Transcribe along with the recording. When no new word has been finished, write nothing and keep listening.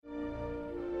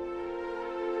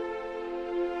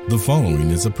The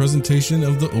following is a presentation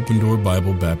of the Open Door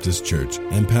Bible Baptist Church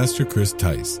and Pastor Chris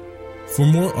Tice. For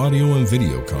more audio and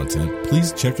video content,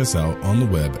 please check us out on the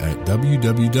web at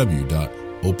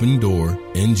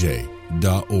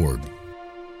www.opendoornj.org.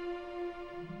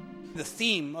 The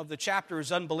theme of the chapter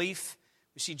is unbelief.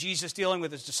 We see Jesus dealing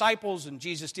with his disciples and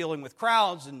Jesus dealing with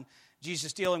crowds and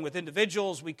Jesus dealing with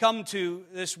individuals. We come to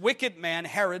this wicked man,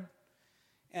 Herod,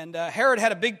 and Herod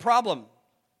had a big problem.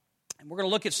 And we're going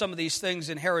to look at some of these things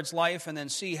in Herod's life and then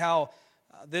see how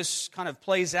this kind of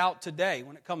plays out today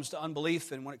when it comes to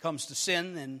unbelief and when it comes to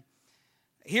sin. And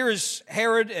here is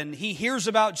Herod, and he hears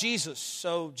about Jesus.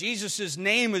 So Jesus'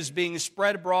 name is being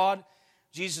spread abroad.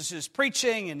 Jesus is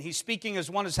preaching, and he's speaking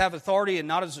as one as have authority and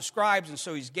not as the scribes. And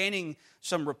so he's gaining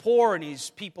some rapport,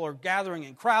 and people are gathering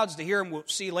in crowds to hear him. We'll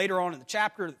see later on in the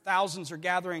chapter that thousands are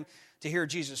gathering to hear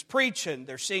Jesus preach, and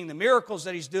they're seeing the miracles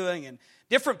that he's doing, and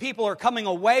different people are coming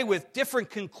away with different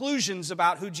conclusions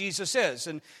about who Jesus is.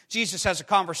 And Jesus has a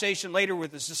conversation later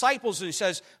with his disciples, and he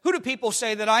says, "Who do people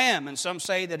say that I am?" And some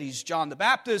say that he's John the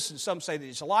Baptist, and some say that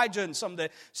he's Elijah, and some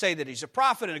that say that he's a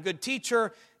prophet and a good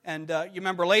teacher. And you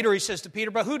remember later he says to Peter,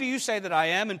 "But who do you say that I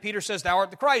am?" And Peter says, "Thou art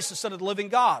the Christ, the Son of the living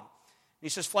God." He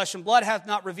says, "Flesh and blood hath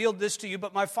not revealed this to you,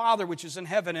 but my Father which is in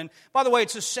heaven." And by the way,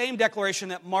 it's the same declaration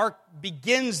that Mark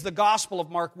begins the Gospel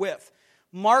of Mark with.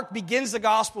 Mark begins the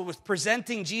Gospel with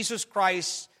presenting Jesus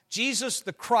Christ, Jesus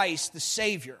the Christ, the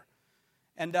Savior.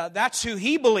 And that's who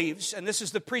he believes, and this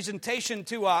is the presentation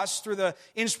to us through the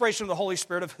inspiration of the Holy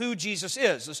Spirit of who Jesus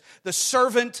is. The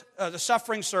servant, the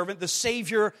suffering servant, the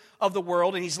Savior of the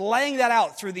world, and he's laying that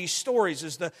out through these stories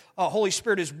as the Holy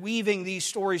Spirit is weaving these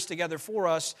stories together for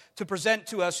us to present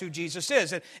to us who Jesus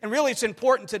is. And really it's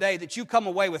important today that you come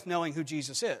away with knowing who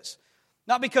Jesus is.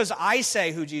 Not because I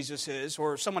say who Jesus is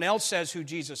or someone else says who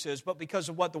Jesus is, but because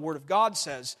of what the Word of God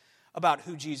says about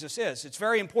who Jesus is. It's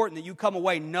very important that you come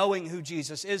away knowing who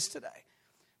Jesus is today.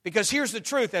 Because here's the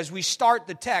truth, as we start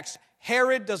the text,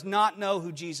 Herod does not know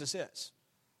who Jesus is.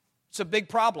 It's a big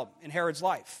problem in Herod's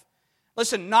life.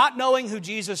 Listen, not knowing who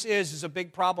Jesus is a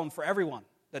big problem for everyone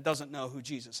that doesn't know who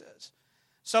Jesus is.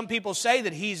 Some people say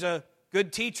that he's a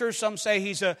good teacher. Some say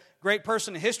he's a great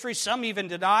person in history. Some even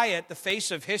deny at the face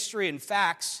of history and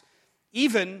facts,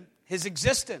 even his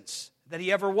existence, that he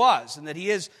ever was, and that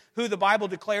he is who the Bible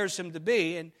declares him to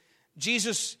be. And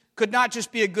Jesus could not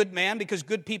just be a good man, because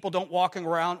good people don't walk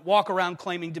around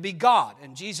claiming to be God.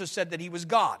 And Jesus said that he was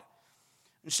God.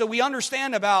 And so we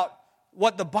understand about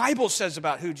what the Bible says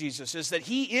about who Jesus is, that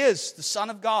he is the Son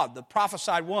of God, the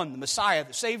prophesied one, the Messiah,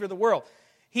 the Savior of the world.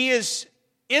 He is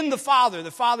in the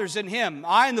Father's in him.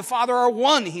 I and the Father are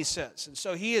one, he says. And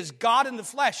so he is God in the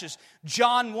flesh, as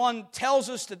John 1 tells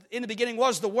us that in the beginning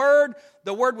was the Word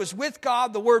was with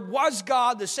God, the Word was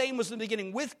God, the same was in the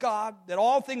beginning with God, that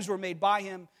all things were made by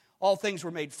him, all things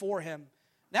were made for him.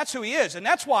 That's who he is. And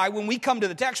that's why when we come to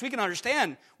the text, we can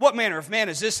understand what manner of man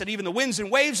is this, that even the winds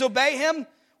and waves obey him.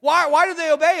 Why do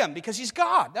they obey him? Because he's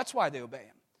God. That's why they obey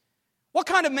him. What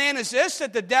kind of man is this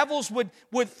that the devils would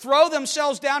throw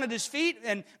themselves down at his feet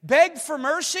and beg for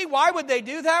mercy? Why would they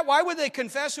do that? Why would they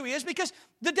confess who he is? Because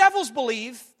the devils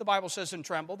believe, the Bible says, and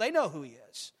tremble. They know who he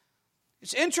is.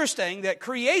 It's interesting that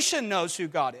creation knows who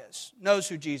God is, knows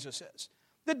who Jesus is.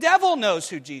 The devil knows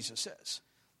who Jesus is.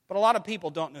 But a lot of people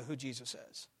don't know who Jesus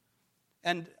is.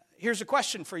 And here's a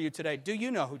question for you today. Do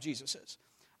you know who Jesus is?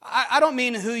 I don't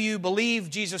mean who you believe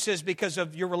Jesus is because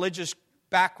of your religious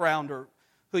background or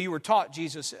who you were taught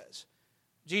Jesus is.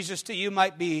 Jesus to you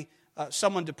might be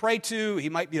someone to pray to. He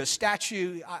might be a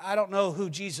statue. I don't know who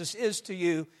Jesus is to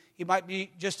you. He might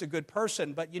be just a good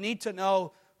person, but you need to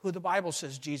know who the Bible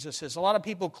says Jesus is. A lot of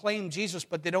people claim Jesus,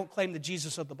 but they don't claim the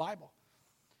Jesus of the Bible.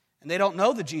 And they don't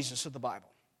know the Jesus of the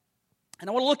Bible. And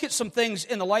I want to look at some things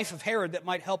in the life of Herod that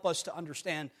might help us to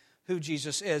understand who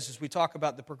Jesus is as we talk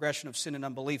about the progression of sin and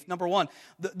unbelief. Number one,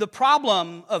 the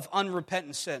problem of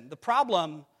unrepentant sin. The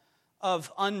problem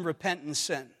of unrepentant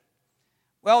sin.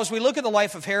 Well, as we look at the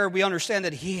life of Herod, we understand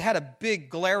that he had a big,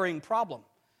 glaring problem.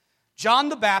 John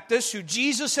the Baptist, who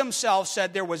Jesus himself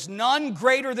said there was none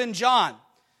greater than John.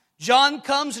 John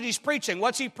comes and he's preaching.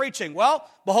 What's he preaching? Well,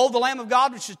 behold the Lamb of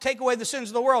God, which should take away the sins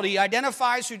of the world. He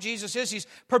identifies who Jesus is. He's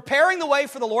preparing the way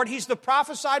for the Lord. He's the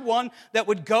prophesied one that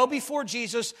would go before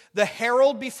Jesus, the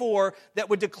herald before, that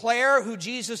would declare who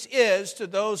Jesus is to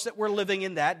those that were living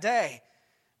in that day.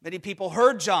 Many people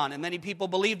heard John, and many people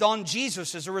believed on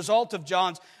Jesus as a result of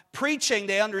John's preaching.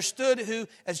 They understood who,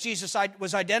 as Jesus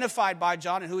was identified by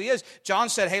John and who he is. John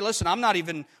said, hey, listen, I'm not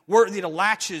even worthy to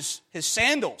latch his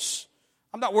sandals.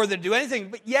 I'm not worthy to do anything.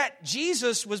 But yet,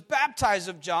 Jesus was baptized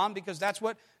of John because that's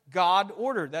what God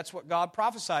ordered. That's what God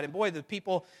prophesied. And boy, the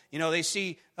people, they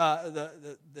see the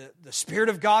Spirit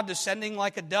of God descending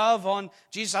like a dove on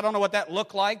Jesus. I don't know what that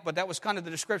looked like, but that was kind of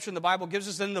the description the Bible gives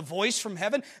us. Then the voice from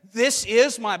heaven, "This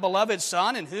is my beloved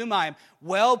Son, in whom I am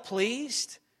well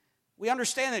pleased." We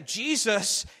understand that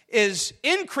Jesus is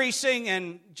increasing,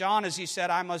 and John, as he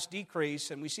said, "I must decrease,"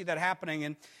 and we see that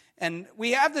happening. And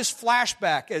we have this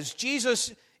flashback as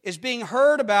Jesus is being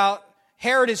heard about.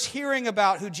 Herod is hearing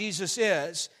about who Jesus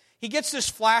is. He gets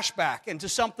this flashback into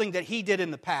something that he did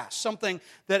in the past, something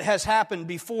that has happened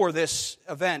before this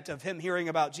event of him hearing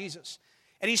about Jesus.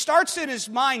 And he starts in his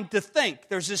mind to think.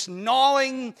 There's this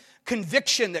gnawing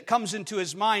conviction that comes into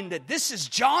his mind that this is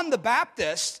John the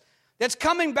Baptist that's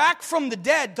coming back from the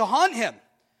dead to hunt him.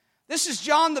 This is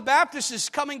John the Baptist is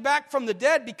coming back from the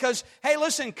dead because, hey,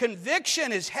 listen,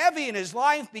 conviction is heavy in his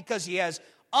life because he has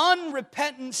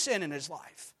unrepentant sin in his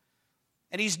life.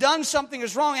 And he's done something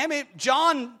that's wrong. I mean,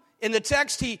 John, in the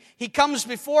text, he comes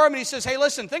before him and he says, hey,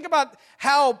 listen, think about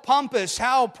how pompous,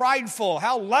 how prideful,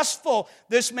 how lustful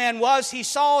this man was. He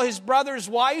saw his brother's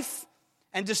wife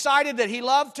and decided that he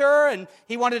loved her and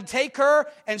he wanted to take her.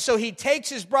 And so he takes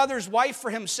his brother's wife for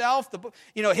himself.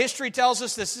 History tells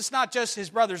us this is not just his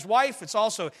brother's wife, it's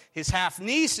also his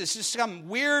half-niece. It's just some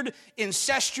weird,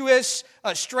 incestuous,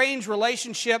 strange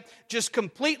relationship, just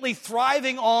completely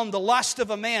thriving on the lust of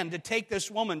a man to take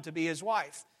this woman to be his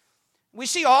wife. We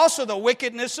see also the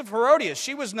wickedness of Herodias.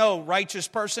 She was no righteous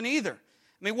person either.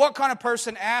 I mean, what kind of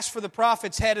person asks for the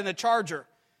prophet's head in a charger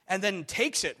and then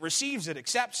takes it, receives it,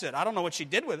 accepts it? I don't know what she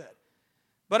did with it.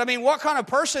 But I mean, what kind of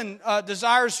person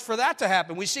desires for that to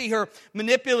happen? We see her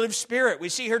manipulative spirit. We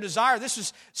see her desire. This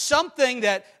is something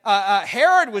that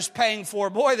Herod was paying for.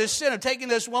 Boy, this sin of taking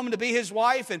this woman to be his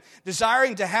wife and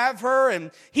desiring to have her.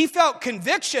 And he felt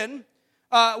conviction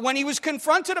when he was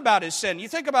confronted about his sin. You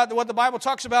think about what the Bible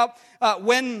talks about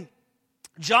when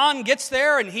John gets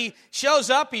there and he shows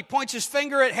up, he points his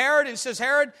finger at Herod and says,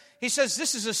 Herod, he says,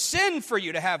 this is a sin for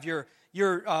you to have your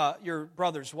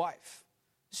brother's wife.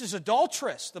 This is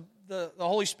adulterous. The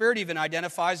Holy Spirit even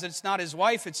identifies that it's not his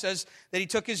wife. It says that he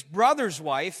took his brother's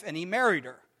wife and he married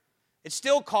her. It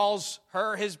still calls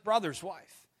her his brother's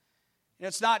wife.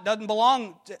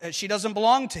 She doesn't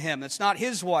belong to him. It's not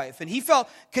his wife. And he felt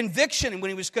conviction when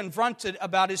he was confronted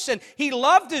about his sin. He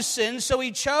loved his sin, so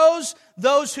he chose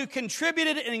those who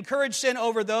contributed and encouraged sin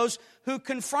over those who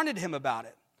confronted him about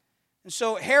it. And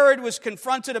so Herod was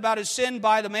confronted about his sin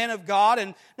by the man of God.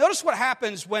 And notice what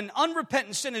happens when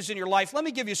unrepentant sin is in your life. Let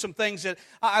me give you some things that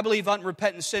I believe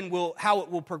unrepentant sin how it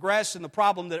will progress and the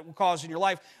problem that it will cause in your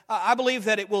life. I believe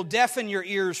that it will deafen your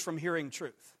ears from hearing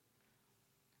truth.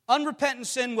 Unrepentant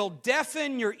sin will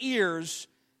deafen your ears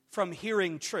from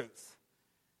hearing truth.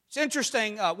 It's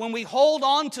interesting, when we hold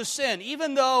on to sin,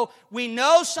 even though we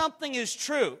know something is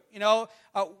true,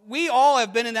 we all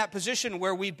have been in that position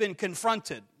where we've been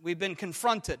confronted. We've been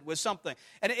confronted with something.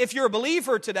 And if you're a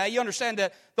believer today, you understand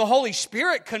that the Holy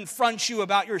Spirit confronts you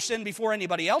about your sin before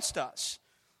anybody else does.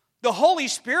 The Holy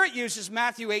Spirit uses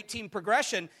Matthew 18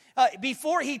 progression.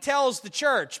 Before he tells the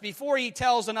church, before he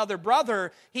tells another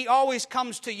brother, he always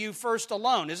comes to you first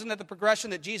alone. Isn't that the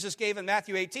progression that Jesus gave in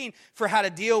Matthew 18 for how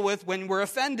to deal with when we're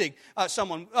offending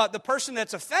someone? The person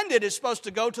that's offended is supposed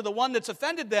to go to the one that's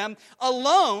offended them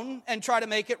alone and try to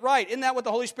make it right. Isn't that what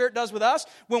the Holy Spirit does with us?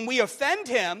 When we offend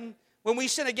him, when we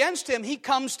sin against him, he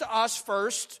comes to us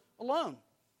first alone.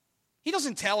 He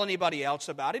doesn't tell anybody else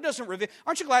about it. He doesn't reveal.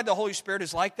 Aren't you glad the Holy Spirit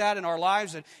is like that in our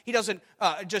lives? And he doesn't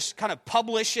just kind of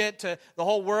publish it to the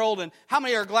whole world. And how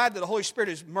many are glad that the Holy Spirit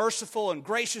is merciful and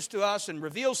gracious to us and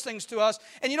reveals things to us?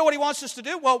 And you know what he wants us to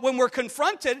do? Well, when we're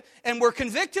confronted and we're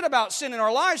convicted about sin in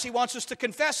our lives, he wants us to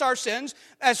confess our sins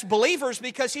as believers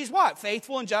because he's what?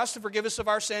 Faithful and just to forgive us of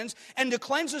our sins and to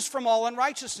cleanse us from all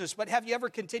unrighteousness. But have you ever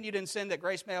continued in sin that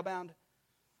grace may abound?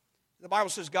 The Bible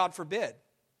says, God forbid.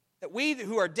 That we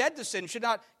who are dead to sin should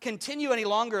not continue any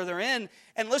longer therein.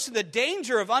 And listen, the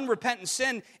danger of unrepentant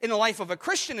sin in the life of a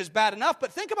Christian is bad enough,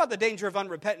 but think about the danger of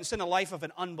unrepentant sin in the life of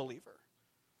an unbeliever.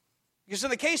 Because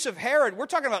in the case of Herod, we're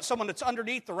talking about someone that's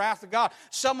underneath the wrath of God,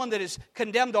 someone that is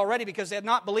condemned already because they have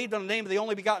not believed on the name of the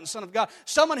only begotten Son of God.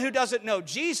 Someone who doesn't know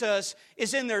Jesus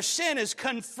is in their sin, is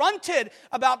confronted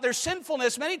about their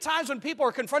sinfulness. Many times when people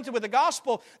are confronted with the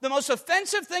gospel, the most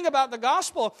offensive thing about the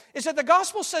gospel is that the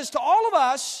gospel says to all of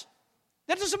us,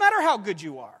 that doesn't matter how good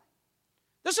you are.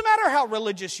 Doesn't matter how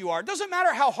religious you are. Doesn't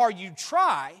matter how hard you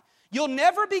try. You'll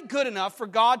never be good enough for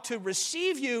God to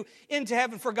receive you into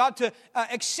heaven, for God to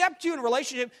accept you in a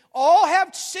relationship. All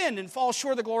have sinned and fall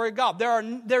short of the glory of God.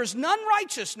 There's none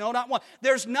righteous, no, not one.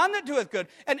 There's none that doeth good.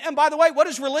 And by the way, what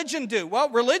does religion do? Well,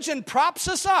 religion props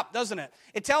us up, doesn't it?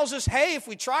 It tells us, hey, if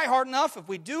we try hard enough, if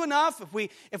we do enough,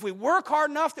 if we work hard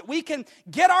enough, that we can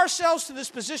get ourselves to this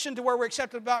position to where we're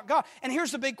accepted about God. And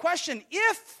here's the big question.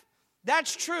 If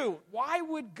that's true, why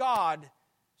would God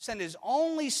send His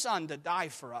only Son to die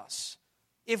for us?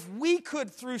 If we could,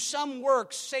 through some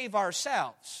works, save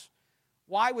ourselves,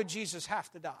 why would Jesus have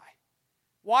to die?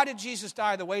 Why did Jesus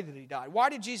die the way that He died? Why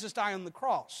did Jesus die on the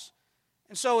cross?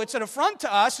 And so it's an affront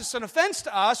to us, it's an offense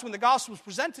to us when the gospel is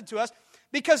presented to us,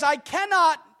 because I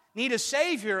cannot need a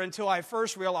Savior until I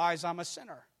first realize I'm a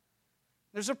sinner.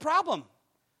 There's a problem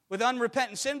with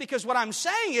unrepentant sin, because what I'm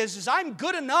saying is I'm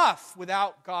good enough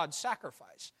without God's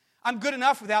sacrifice. I'm good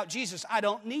enough without Jesus. I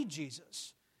don't need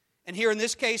Jesus. And here in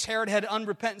this case, Herod had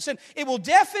unrepentant sin. It will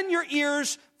deafen your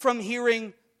ears from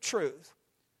hearing truth.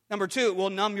 Number two, it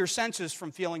will numb your senses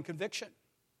from feeling conviction.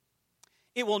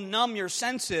 It will numb your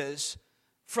senses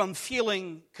from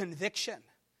feeling conviction.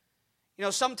 You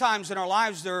know, sometimes in our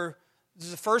lives, this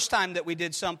is the first time that we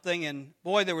did something, and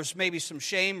boy, there was maybe some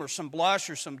shame or some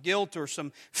blush or some guilt or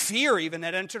some fear even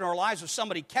that entered our lives of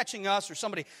somebody catching us or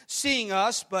somebody seeing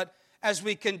us. But as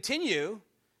we continue,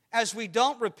 as we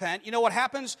don't repent, you know what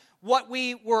happens? What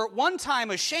we were one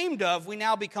time ashamed of, we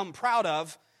now become proud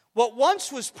of. What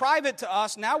once was private to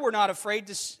us, now we're not afraid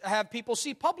to have people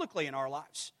see publicly in our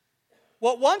lives.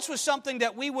 What once was something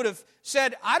that we would have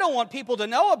said, I don't want people to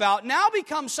know about, now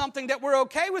becomes something that we're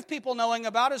okay with people knowing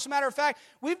about. As a matter of fact,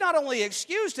 we've not only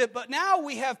excused it, but now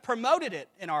we have promoted it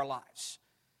in our lives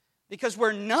because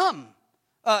we're numb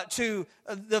to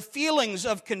the feelings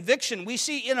of conviction. We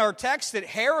see in our text that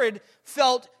Herod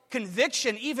felt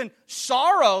conviction, even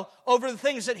sorrow over the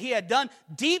things that he had done,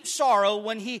 deep sorrow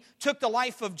when he took the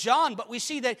life of John. But we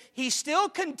see that he still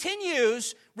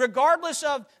continues regardless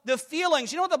of the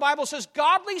feelings. You know what the Bible says?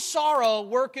 Godly sorrow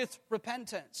worketh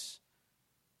repentance.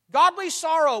 Godly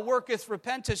sorrow worketh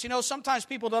repentance. You know, sometimes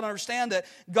people don't understand that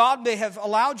God may have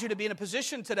allowed you to be in a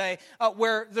position today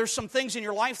where there's some things in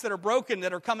your life that are broken,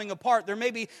 that are coming apart. There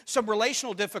may be some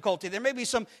relational difficulty. There may be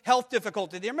some health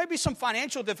difficulty. There may be some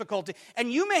financial difficulty. And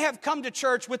you may have come to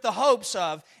church with the hopes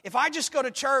of, if I just go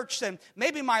to church, then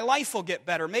maybe my life will get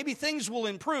better. Maybe things will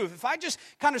improve. If I just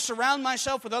kind of surround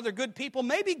myself with other good people,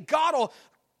 maybe God will,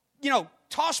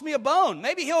 toss me a bone.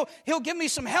 Maybe he'll give me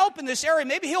some help in this area.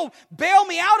 Maybe he'll bail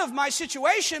me out of my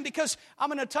situation because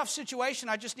I'm in a tough situation.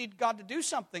 I just need God to do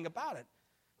something about it.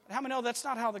 But how many know that's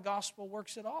not how the gospel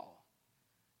works at all?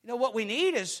 You know, what we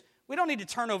need is, we don't need to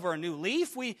turn over a new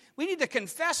leaf. We need to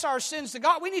confess our sins to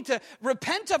God. We need to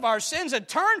repent of our sins and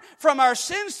turn from our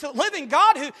sins to the living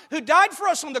God who died for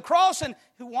us on the cross and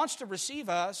who wants to receive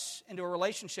us into a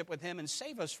relationship with Him and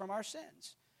save us from our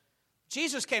sins.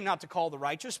 Jesus came not to call the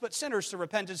righteous, but sinners to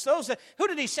repentance. Who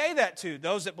did He say that to?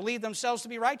 Those that believe themselves to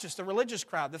be righteous, the religious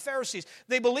crowd, the Pharisees.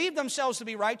 They believe themselves to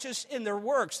be righteous in their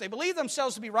works. They believe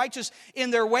themselves to be righteous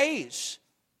in their ways.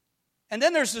 And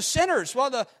then there's the sinners. Well,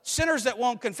 the sinners that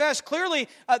won't confess. Clearly,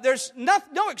 there's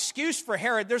no excuse for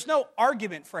Herod. There's no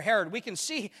argument for Herod. We can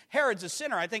see Herod's a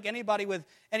sinner. I think anybody with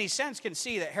any sense can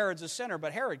see that Herod's a sinner,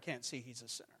 but Herod can't see he's a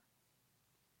sinner.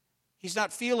 He's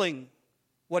not feeling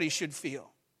what he should feel.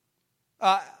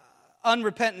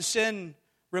 Unrepentant sin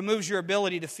removes your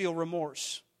ability to feel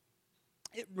remorse.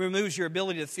 It removes your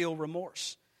ability to feel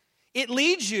remorse. It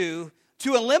leads you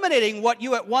to eliminating what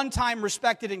you at one time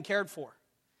respected and cared for.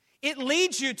 It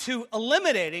leads you to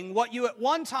eliminating what you at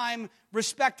one time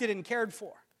respected and cared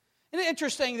for. Isn't it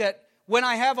interesting that when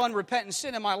I have unrepentant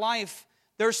sin in my life,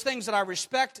 there's things that I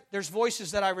respect, there's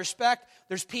voices that I respect,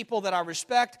 there's people that I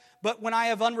respect, but when I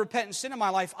have unrepentant sin in my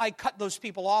life, I cut those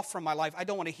people off from my life. I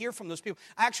don't want to hear from those people.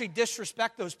 I actually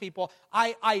disrespect those people.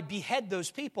 I behead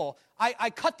those people. I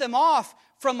cut them off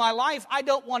from my life. I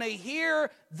don't want to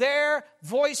hear their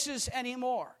voices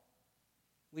anymore.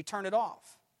 We turn it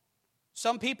off.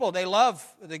 Some people, they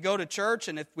go to church,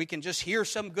 and if we can just hear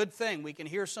some good thing, we can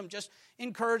hear some just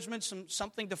encouragement,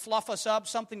 something to fluff us up,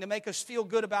 something to make us feel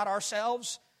good about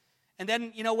ourselves. And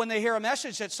then, when they hear a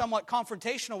message that's somewhat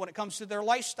confrontational when it comes to their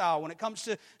lifestyle, when it comes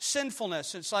to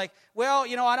sinfulness, it's like, well,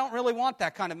 I don't really want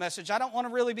that kind of message. I don't want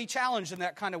to really be challenged in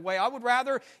that kind of way. I would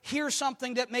rather hear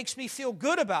something that makes me feel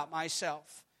good about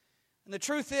myself. And the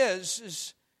truth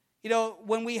is,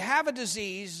 when we have a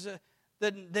disease,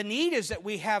 the need is that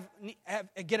we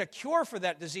get a cure for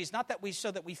that disease, not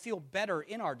so that we feel better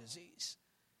in our disease.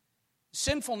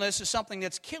 Sinfulness is something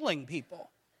that's killing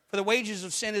people. For the wages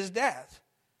of sin is death.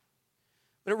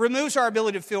 But But it removes our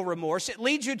ability to feel remorse. It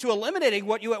leads you to eliminating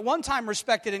what you at one time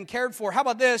respected and cared for. How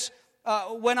about this?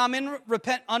 When I'm in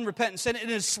unrepentant sin, it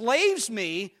enslaves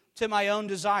me to my own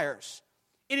desires.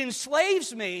 It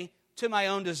enslaves me to my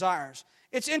own desires.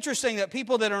 It's interesting that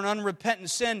people that are in unrepentant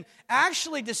sin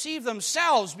actually deceive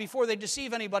themselves before they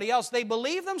deceive anybody else. They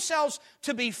believe themselves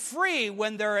to be free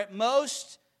when they're at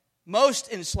most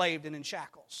enslaved and in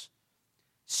shackles.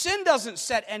 Sin doesn't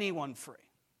set anyone free.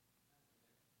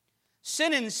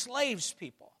 Sin enslaves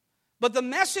people. But the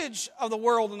message of the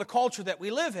world and the culture that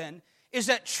we live in is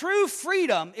that true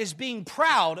freedom is being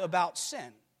proud about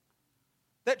sin.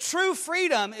 That true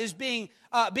freedom is being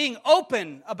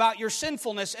open about your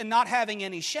sinfulness and not having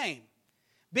any shame.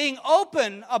 Being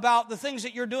open about the things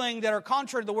that you're doing that are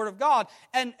contrary to the Word of God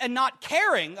and not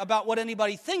caring about what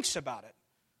anybody thinks about it.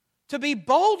 To be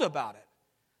bold about it.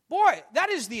 Boy, that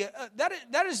is the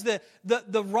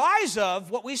rise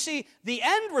of what we see the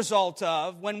end result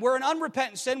of when we're in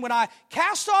unrepentant sin. When I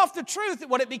cast off the truth,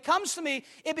 what it becomes to me,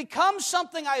 it becomes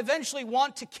something I eventually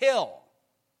want to kill.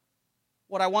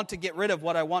 What I want to get rid of,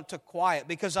 what I want to quiet,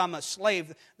 because I'm a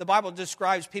slave. The Bible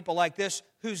describes people like this,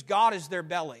 whose God is their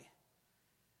belly.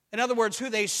 In other words, who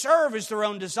they serve is their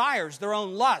own desires, their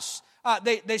own lusts.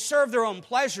 They serve their own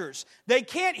pleasures. They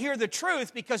can't hear the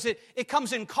truth because it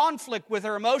comes in conflict with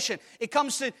their emotion. It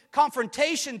comes to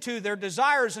confrontation to their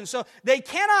desires. And so they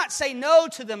cannot say no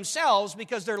to themselves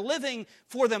because they're living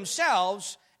for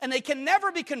themselves. And they can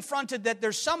never be confronted that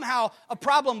there's somehow a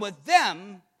problem with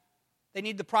them. They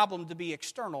need the problem to be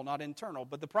external, not internal.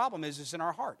 But the problem is in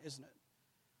our heart, isn't it?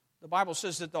 The Bible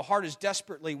says that the heart is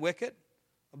desperately wicked,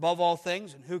 above all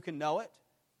things, and who can know it?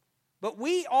 But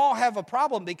we all have a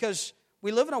problem because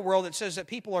we live in a world that says that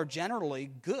people are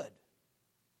generally good.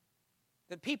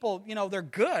 That people, they're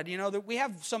good. That we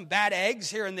have some bad eggs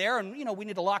here and there, and, we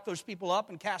need to lock those people up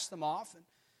and cast them off. And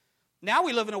now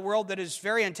we live in a world that is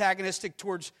very antagonistic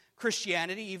towards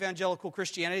Christianity, evangelical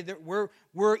Christianity, that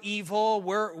we're evil,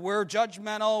 we're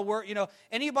judgmental,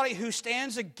 anybody who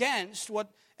stands against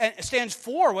and stands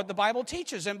for what the Bible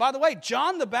teaches. And by the way,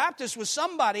 John the Baptist was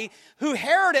somebody who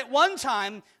Herod at one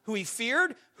time, who he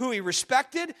feared, who he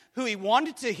respected, who he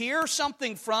wanted to hear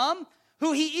something from,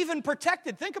 who he even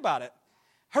protected. Think about it.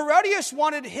 Herodias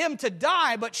wanted him to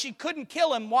die, but she couldn't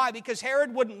kill him. Why? Because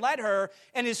Herod wouldn't let her,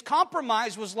 and his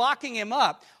compromise was locking him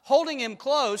up, holding him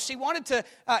close. He wanted to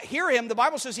hear him. The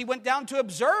Bible says he went down to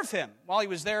observe him while he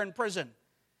was there in prison.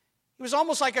 He was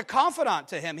almost like a confidant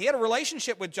to him. He had a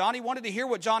relationship with John. He wanted to hear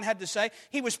what John had to say.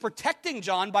 He was protecting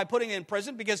John by putting him in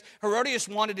prison because Herodias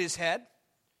wanted his head.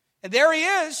 And there he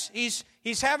is.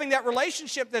 He's having that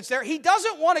relationship that's there. He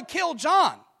doesn't want to kill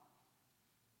John.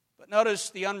 But notice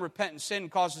the unrepentant sin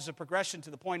causes a progression to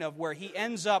the point of where he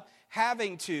ends up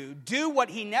having to do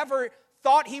what he never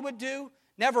thought he would do,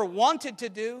 never wanted to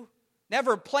do,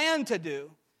 never planned to do.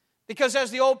 Because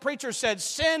as the old preacher said,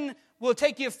 sin will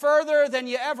take you further than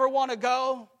you ever want to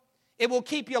go. It will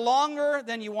keep you longer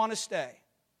than you want to stay.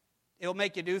 It will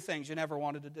make you do things you never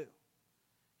wanted to do.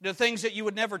 The things that you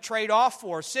would never trade off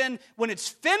for. Sin, when it's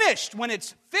finished,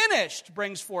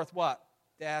 brings forth what?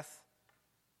 Death.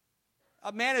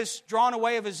 A man is drawn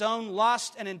away of his own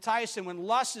lust and enticed, and when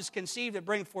lust is conceived, it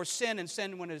brings forth sin, and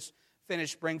sin, when it's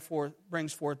finished, brings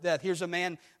forth death. Here's a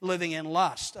man living in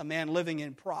lust, a man living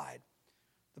in pride.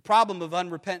 The problem of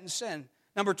unrepentant sin.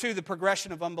 Number two, the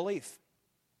progression of unbelief.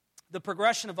 The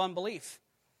progression of unbelief.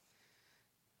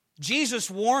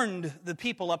 Jesus warned the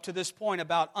people up to this point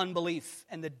about unbelief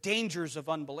and the dangers of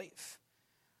unbelief.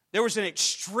 There was an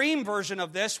extreme version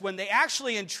of this when they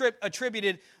actually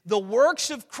attributed the works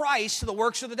of Christ to the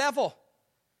works of the devil.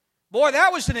 Boy,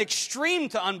 that was an extreme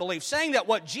to unbelief, saying that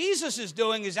what Jesus is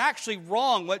doing is actually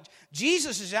wrong. What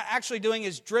Jesus is actually doing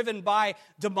is driven by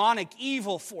demonic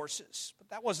evil forces. But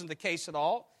that wasn't the case at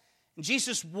all. And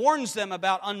Jesus warns them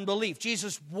about unbelief.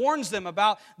 Jesus warns them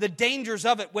about the dangers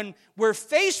of it. When we're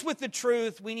faced with the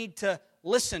truth, we need to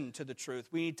listen to the truth.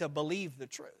 We need to believe the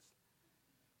truth.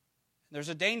 There's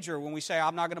a danger when we say,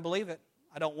 I'm not going to believe it.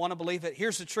 I don't want to believe it.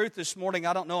 Here's the truth this morning.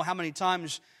 I don't know how many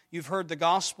times you've heard the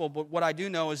gospel, but what I do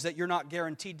know is that you're not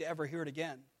guaranteed to ever hear it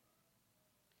again.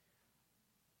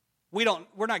 We're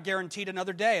not guaranteed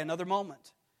another day, another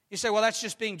moment. You say, well, that's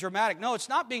just being dramatic. No, it's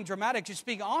not being dramatic. It's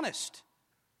being honest.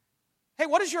 Hey,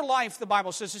 what is your life? The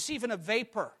Bible says it's even a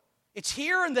vapor. It's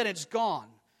here and then it's gone.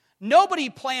 Nobody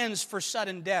plans for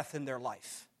sudden death in their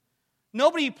life.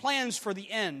 Nobody plans for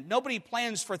the end. Nobody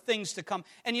plans for things to come.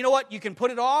 And you know what? You can put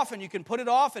it off, and you can put it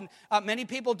off, and many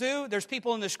people do. There's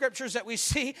people in the Scriptures that we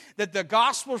see that the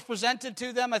gospel is presented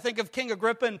to them. I think of King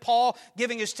Agrippa and Paul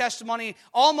giving his testimony.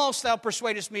 Almost thou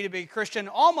persuadest me to be a Christian.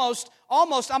 Almost,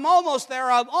 I'm almost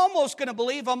there. I'm almost going to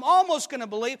believe. I'm almost going to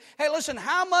believe. Hey, listen,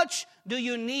 how much do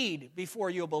you need before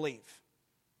you'll believe?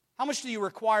 How much do you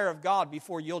require of God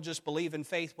before you'll just believe in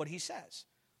faith what He says?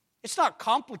 It's not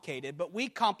complicated, but we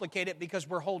complicate it because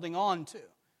we're holding on to.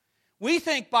 We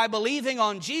think by believing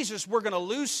on Jesus, we're going to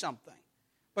lose something.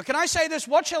 But can I say this?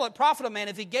 What shall it profit a man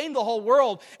if he gain the whole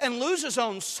world and lose his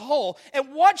own soul?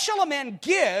 And what shall a man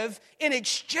give in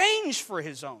exchange for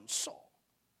his own soul?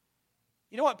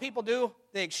 You know what people do?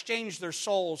 They exchange their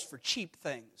souls for cheap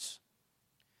things.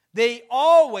 They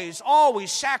always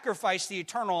sacrifice the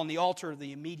eternal on the altar of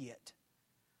the immediate.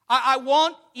 I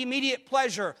want immediate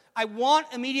pleasure. I want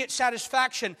immediate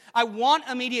satisfaction. I want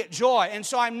immediate joy. And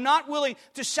so I'm not willing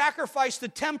to sacrifice the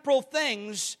temporal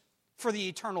things for the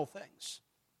eternal things.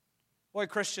 Boy,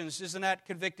 Christians, isn't that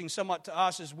convicting somewhat to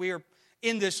us as we're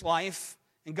in this life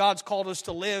and God's called us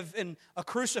to live in a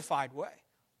crucified way?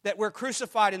 That we're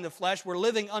crucified in the flesh, we're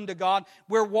living unto God,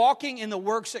 we're walking in the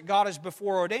works that God has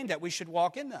before ordained that we should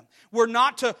walk in them. We're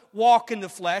not to walk in the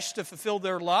flesh to fulfill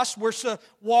their lust, we're to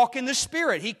walk in the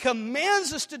Spirit. He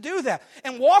commands us to do that.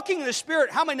 And walking in the Spirit,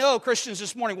 how many know, Christians,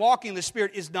 this morning, walking in the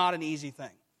Spirit is not an easy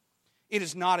thing. It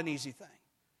is not an easy thing.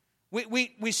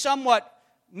 We somewhat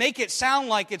make it sound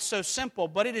like it's so simple,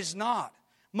 but it is not.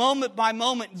 Moment by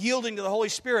moment, yielding to the Holy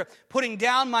Spirit, putting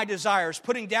down my desires,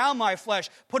 putting down my flesh,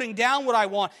 putting down what I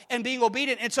want, and being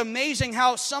obedient. It's amazing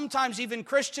how sometimes even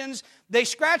Christians, they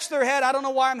scratch their head, I don't know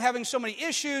why I'm having so many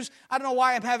issues, I don't know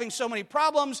why I'm having so many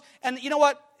problems. And you know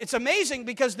what? It's amazing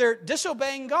because they're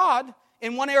disobeying God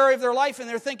in one area of their life, and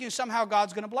they're thinking somehow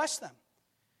God's going to bless them.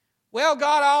 Well,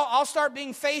 God, I'll start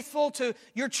being faithful to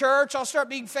your church. I'll start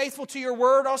being faithful to your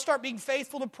word. I'll start being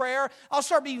faithful to prayer. I'll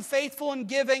start being faithful in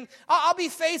giving. I'll be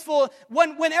faithful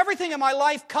when everything in my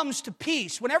life comes to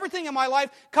peace, when everything in my life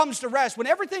comes to rest, when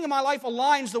everything in my life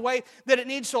aligns the way that it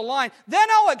needs to align. Then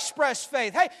I'll express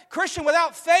faith. Hey, Christian,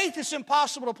 without faith, it's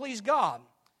impossible to please God.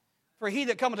 For he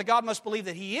that cometh to God must believe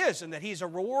that He is, and that He's a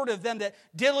reward of them that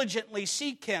diligently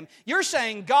seek Him. You're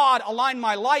saying, God, align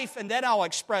my life, and then I'll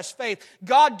express faith.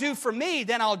 God, do for me,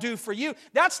 then I'll do for you.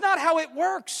 That's not how it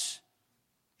works.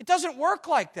 It doesn't work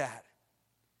like that.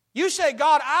 You say,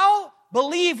 God, I'll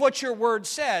believe what your word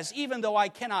says, even though I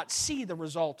cannot see the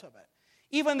result of it.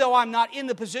 Even though I'm not in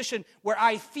the position where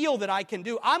I feel that I can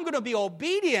do. I'm going to be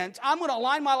obedient. I'm going to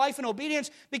align my life in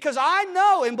obedience because I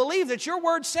know and believe that your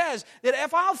word says that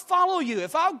if I'll follow you,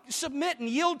 if I'll submit and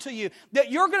yield to you,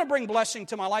 that you're going to bring blessing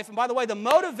to my life. And by the way, the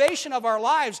motivation of our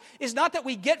lives is not that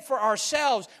we get for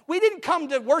ourselves. We didn't come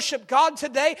to worship God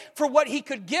today for what He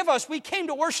could give us. We came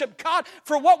to worship God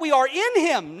for what we are in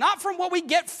Him, not from what we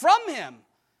get from Him.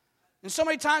 And so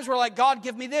many times we're like, God,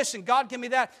 give me this and God, give me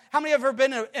that. How many have ever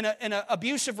been in an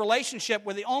abusive relationship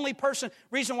where the only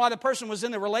reason why the person was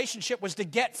in the relationship was to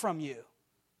get from you?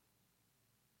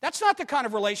 That's not the kind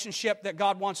of relationship that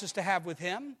God wants us to have with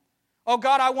Him. Oh,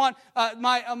 God, I want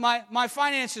my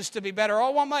finances to be better. I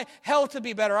want my health to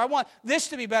be better. I want this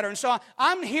to be better. And so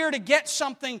I'm here to get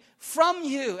something from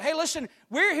you. Hey, listen,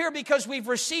 we're here because we've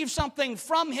received something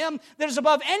from Him that is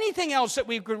above anything else that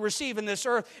we could receive in this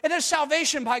earth. It is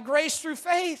salvation by grace through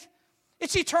faith.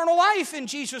 It's eternal life in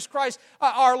Jesus Christ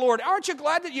our Lord. Aren't you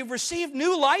glad that you've received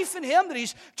new life in Him, that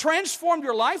He's transformed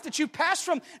your life, that you passed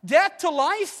from death to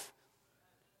life?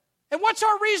 And what's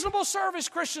our reasonable service,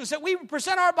 Christians? That we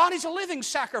present our bodies a living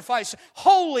sacrifice,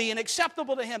 holy and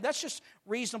acceptable to Him. That's just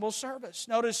reasonable service.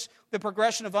 Notice the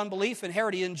progression of unbelief in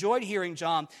Herod. He enjoyed hearing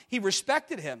John. He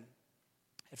respected him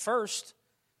at first.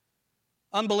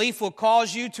 Unbelief will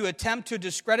cause you to attempt to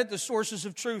discredit the sources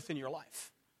of truth in your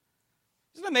life.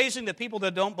 Isn't it amazing that people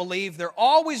that don't believe, they're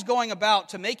always going about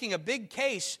to making a big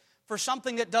case for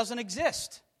something that doesn't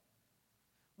exist?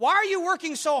 Why are you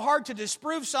working so hard to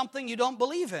disprove something you don't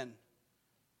believe in?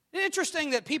 It's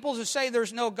interesting that people who say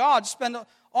there's no God spend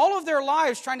all of their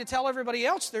lives trying to tell everybody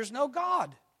else there's no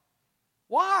God.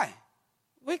 Why?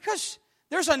 Because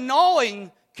there's a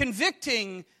gnawing,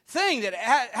 convicting thing that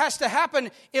has to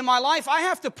happen in my life. I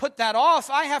have to put that off.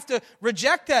 I have to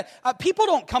reject that. People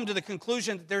don't come to the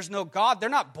conclusion that there's no God. They're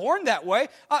not born that way.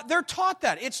 They're taught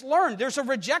that. It's learned. There's a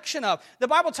rejection of. The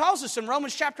Bible tells us in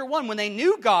Romans chapter 1, when they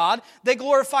knew God, they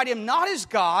glorified Him not as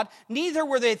God, neither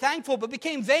were they thankful, but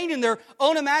became vain in their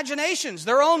own imaginations,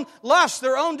 their own lusts,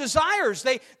 their own desires.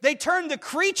 They turned the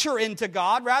creature into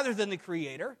God rather than the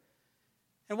Creator.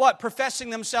 And what? Professing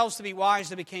themselves to be wise,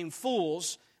 they became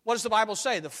fools. What does the Bible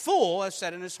say? The fool has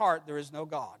said in his heart, there is no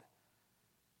God.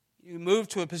 You move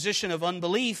to a position of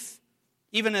unbelief,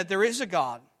 even that there is a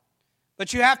God.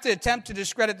 But you have to attempt to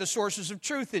discredit the sources of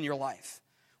truth in your life.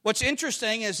 What's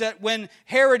interesting is that when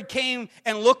Herod came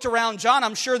and looked around John,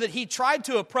 I'm sure that he tried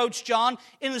to approach John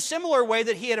in a similar way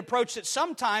that he had approached at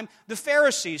some time the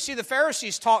Pharisees. See, the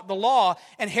Pharisees taught the law,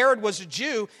 and Herod was a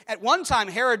Jew. At one time,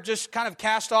 Herod just kind of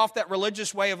cast off that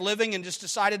religious way of living and just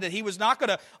decided that he was not going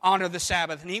to honor the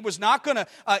Sabbath, and he was not going to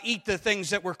eat the things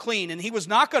that were clean, and he was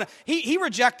not going to... He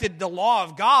rejected the law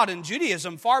of God in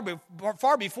Judaism far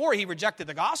before he rejected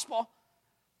the gospel.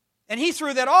 And he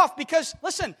threw that off because,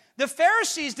 listen, the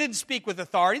Pharisees didn't speak with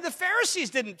authority. The Pharisees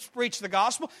didn't preach the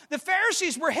gospel. The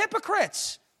Pharisees were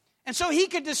hypocrites. And so he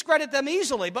could discredit them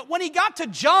easily. But when he got to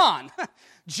John,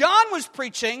 John was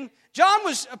preaching,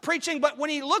 but when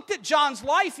he looked at John's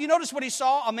life, you notice what he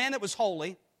saw? A man that was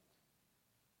holy,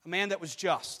 a man that was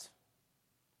just,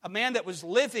 a man that was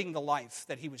living the life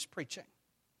that he was preaching.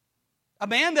 A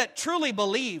man that truly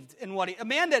believed in a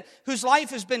man whose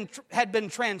life had been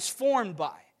transformed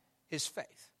by his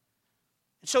faith.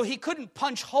 And so he couldn't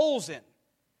punch holes in.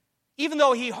 Even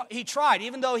though he tried,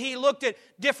 even though he looked at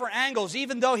different angles,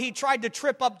 even though he tried to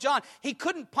trip up John, he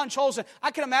couldn't punch holes in.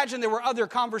 I can imagine there were other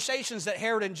conversations that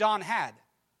Herod and John had.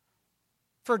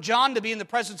 For John to be in the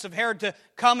presence of Herod to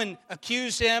come and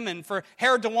accuse him, and for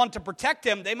Herod to want to protect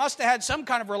him, they must have had some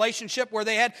kind of relationship where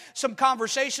they had some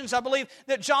conversations. I believe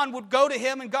that John would go to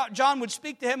him and John would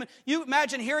speak to him. And you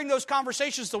imagine hearing those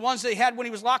conversations, the ones that he had when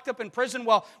he was locked up in prison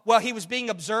while he was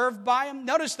being observed by him.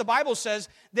 Notice the Bible says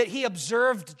that he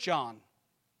observed John.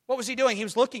 What was he doing? He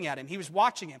was looking at him. He was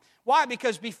watching him. Why?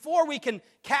 Because before we can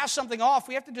cast something off,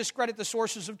 we have to discredit the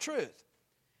sources of truth.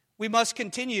 We must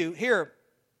continue here.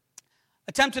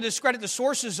 Attempt to discredit the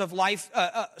sources of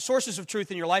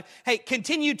truth in your life. Hey,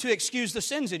 continue to excuse the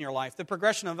sins in your life, the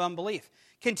progression of unbelief.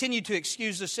 Continue to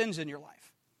excuse the sins in your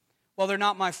life. Well, they're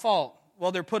not my fault.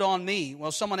 Well, they're put on me.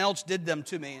 Well, someone else did them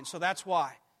to me, and so that's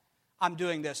why I'm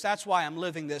doing this. That's why I'm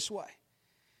living this way.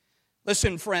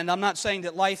 Listen, friend, I'm not saying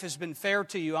that life has been fair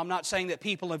to you. I'm not saying that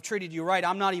people have treated you right.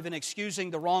 I'm not even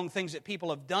excusing the wrong things that people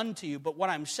have done to you. But what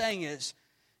I'm saying is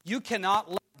you cannot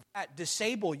let that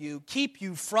disable you, keep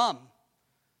you from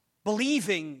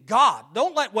believing God.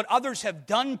 Don't let what others have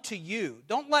done to you,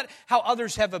 don't let how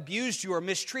others have abused you or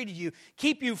mistreated you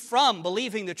keep you from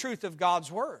believing the truth of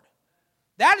God's Word.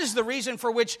 That is the reason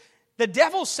for which the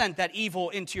devil sent that evil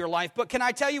into your life. But can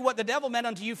I tell you what the devil meant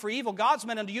unto you for evil, God's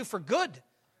meant unto you for good.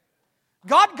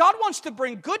 God wants to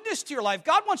bring goodness to your life.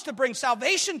 God wants to bring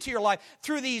salvation to your life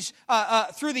through these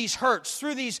hurts,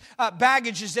 through these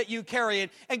baggages that you carry.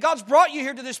 And God's brought you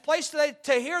here to this place today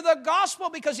to hear the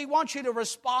gospel because He wants you to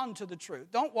respond to the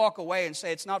truth. Don't walk away and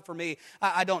say, it's not for me.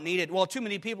 I don't need it. Well, too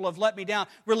many people have let me down.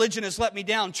 Religion has let me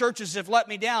down. Churches have let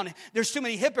me down. There's too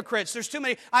many hypocrites. There's too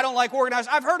many, I don't like organized.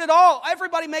 I've heard it all.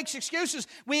 Everybody makes excuses.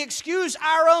 We excuse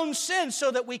our own sins so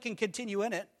that we can continue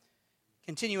in it.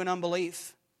 Continue in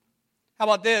unbelief. How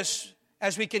about this?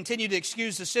 As we continue to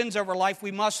excuse the sins of our life,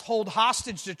 we must hold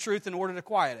hostage the truth in order to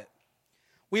quiet it.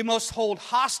 We must hold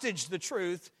hostage the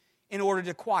truth in order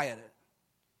to quiet it.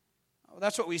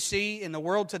 That's what we see in the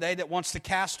world today that wants to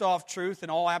cast off truth and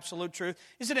all absolute truth.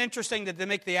 Isn't it interesting that they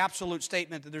make the absolute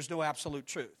statement that there's no absolute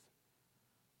truth?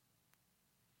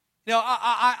 You know,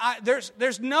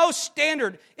 there's no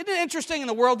standard. Isn't it interesting in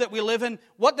the world that we live in,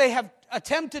 what they have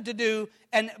attempted to do,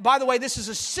 and by the way, this is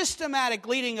a systematic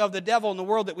leading of the devil in the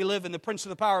world that we live in, the prince of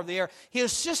the power of the air. He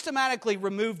has systematically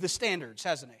removed the standards,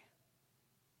 hasn't he?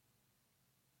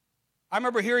 I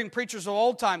remember hearing preachers of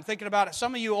old time thinking about it.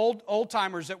 Some of you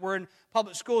old-timers that were in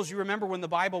public schools, you remember when the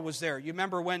Bible was there. You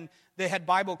remember when they had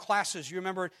Bible classes. You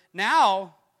remember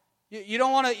now... You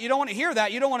don't want to hear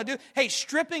that. You don't want to do. Hey,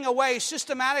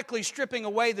 systematically stripping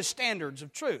away the standards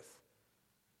of truth.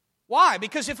 Why?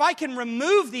 Because if I can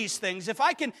remove these things, if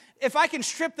I can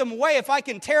strip them away, if I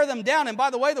can tear them down, and by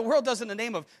the way, the world does it in the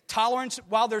name of tolerance,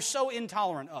 while they're so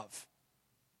intolerant of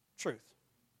truth.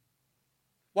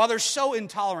 While they're so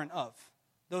intolerant of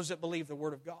those that believe the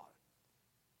Word of God.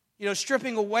 You know,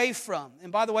 stripping away from.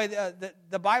 And by the way,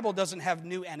 the Bible doesn't have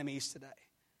new enemies today.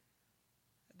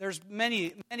 There's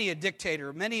many a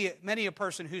dictator, many a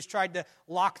person who's tried to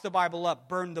lock the Bible up,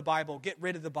 burn the Bible, get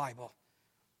rid of the Bible.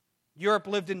 Europe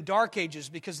lived in dark ages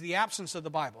because of the absence of the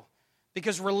Bible,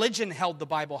 because religion held the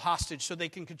Bible hostage so they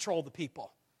can control the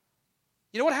people.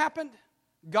 You know what happened?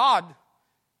 God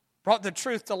brought the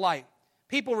truth to light.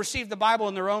 People received the Bible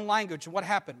in their own language, and what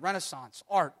happened? Renaissance,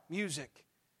 art, music.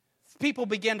 People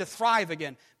began to thrive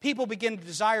again. People began to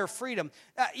desire freedom.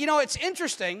 You know, it's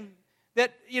interesting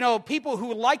that, people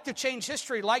who like to change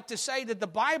history like to say that the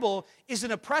Bible is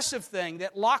an oppressive thing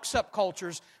that locks up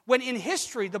cultures, when in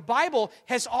history, the Bible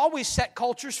has always set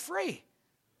cultures free.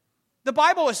 The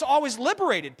Bible has always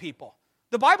liberated people.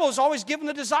 The Bible has always given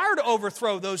the desire to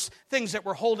overthrow those things that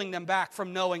were holding them back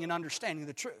from knowing and understanding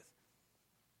the truth.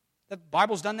 The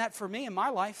Bible's done that for me in my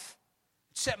life.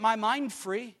 It set my mind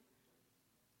free.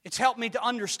 It's helped me to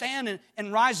understand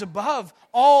and rise above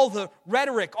all the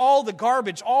rhetoric, all the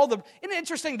garbage, Isn't it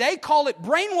interesting? They call it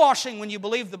brainwashing when you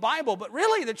believe the Bible, but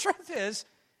really the truth is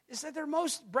that they're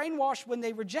most brainwashed when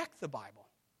they reject the Bible.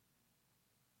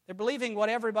 They're believing what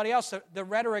everybody else, the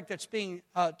rhetoric that's being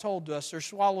told to us. They're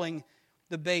swallowing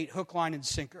the bait, hook, line, and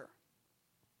sinker.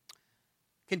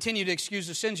 Continue to excuse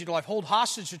the sins of your life. Hold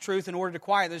hostage to truth in order to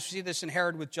quiet this. We see this in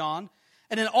Herod with John.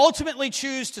 And then ultimately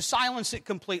choose to silence it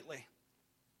completely.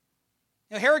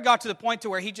 Herod got to the point to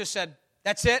where he just said,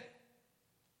 that's it.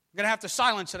 I'm going to have to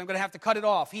silence it. I'm going to have to cut it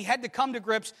off. He had to come to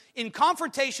grips in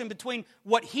confrontation between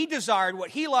what he desired, what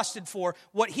he lusted for,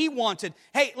 what he wanted.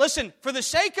 Hey, listen, for the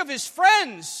sake of his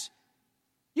friends,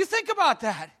 you think about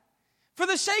that. For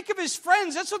the sake of his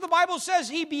friends, that's what the Bible says.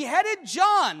 He beheaded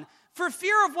John for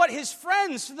fear of what his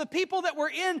friends, the people that were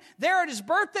in there at his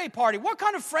birthday party. What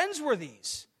kind of friends were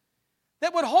these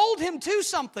that would hold him to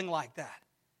something like that?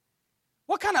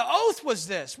 What kind of oath was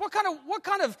this? What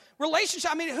kind of relationship?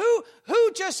 I mean,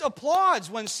 who just applauds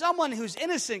when someone who's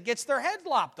innocent gets their head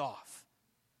lopped off?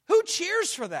 Who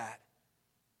cheers for that?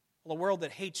 Well, a world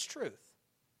that hates truth.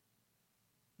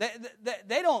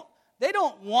 They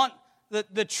don't want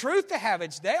the truth to have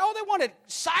its day. Oh, they want it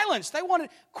silenced. They want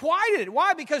it quieted.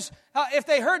 Why? Because if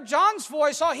they heard John's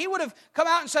voice, he would have come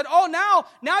out and said, oh,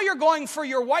 now you're going for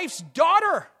your wife's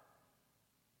daughter.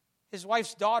 His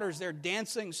wife's daughters, they're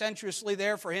dancing sensuously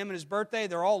there for him and his birthday.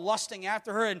 They're all lusting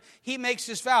after her, and he makes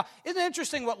this vow. Isn't it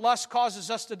interesting what lust causes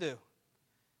us to do?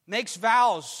 Makes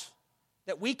vows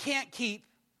that we can't keep,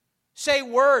 say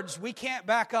words we can't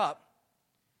back up.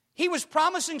 He was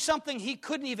promising something he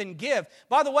couldn't even give.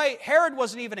 By the way, Herod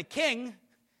wasn't even a king.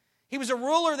 He was a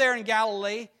ruler there in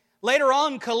Galilee. Later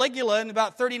on, Caligula in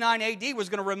about 39 AD was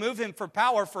going to remove him for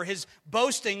power, for his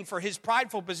boasting, for his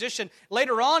prideful position.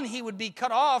 Later on, he would be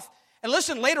cut off. And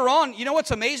listen, later on, you know what's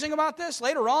amazing about this?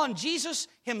 Later on, Jesus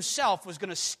himself was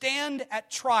going to stand at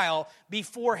trial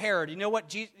before Herod. You know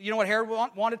what Herod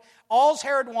wanted? All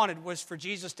Herod wanted was for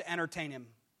Jesus to entertain him.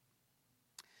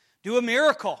 Do a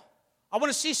miracle. I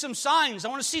want to see some signs. I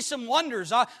want to see some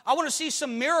wonders. I want to see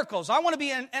some miracles. I want to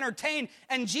be entertained.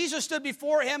 And Jesus stood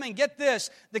before him, and get this,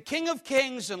 the King of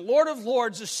Kings and Lord of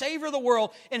Lords, the Savior of the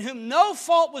world, in whom no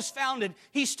fault was founded.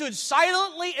 He stood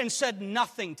silently and said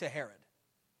nothing to Herod.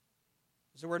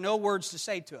 There were no words to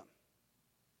say to him.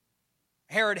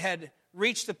 Herod had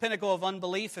reached the pinnacle of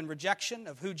unbelief and rejection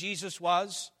of who Jesus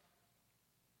was.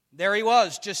 There he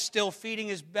was, just still feeding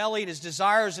his belly and his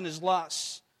desires and his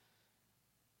lusts.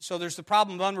 So there's the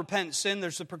problem of unrepentant sin,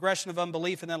 there's the progression of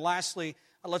unbelief, and then lastly,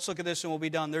 let's look at this and we'll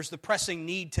be done. There's the pressing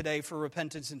need today for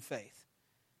repentance and faith.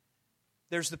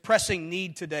 There's the pressing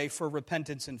need today for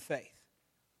repentance and faith.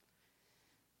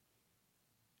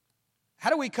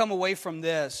 How do we come away from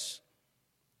this?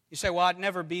 You say, well, I'd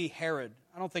never be Herod.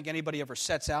 I don't think anybody ever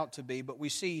sets out to be, but we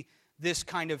see this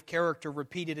kind of character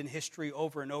repeated in history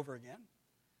over and over again.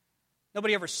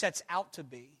 Nobody ever sets out to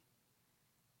be.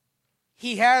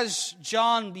 He has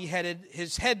John beheaded,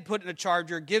 his head put in a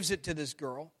charger, gives it to this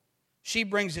girl. She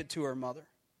brings it to her mother.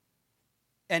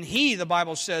 And he, the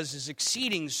Bible says, is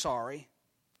exceeding sorry.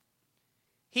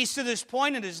 He's to this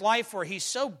point in his life where he's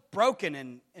so broken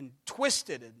and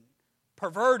twisted and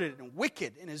perverted and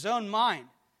wicked in his own mind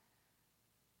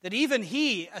that even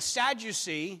he, a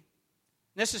Sadducee,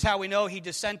 this is how we know he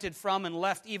dissented from and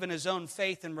left even his own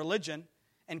faith and religion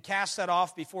and cast that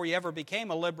off before he ever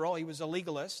became a liberal. He was a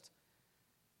legalist.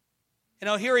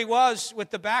 Here he was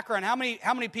with the background. How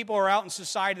many people are out in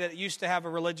society that used to have a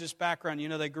religious background?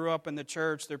 They grew up in the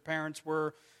church. Their parents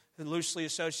were loosely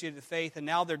associated with faith, and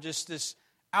now they're just this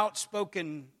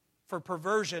outspoken for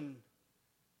perversion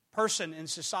person in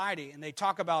society, and they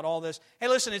talk about all this. Hey,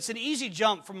 listen, it's an easy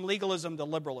jump from legalism to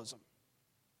liberalism.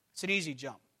 It's an easy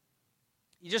jump.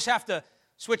 You just have to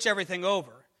switch everything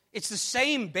over. It's the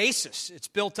same basis it's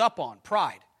built up on,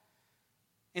 pride.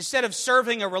 Instead of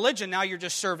serving a religion, now you're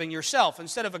just serving yourself.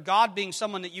 Instead of a God being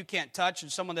someone that you can't touch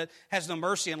and someone that has no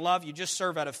mercy and love, you just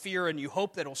serve out of fear and you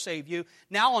hope that he'll save you.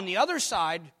 Now on the other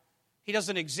side, he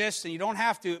doesn't exist and you don't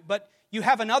have to, but you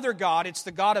have another God. It's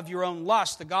the God of your own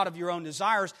lust, the God of your own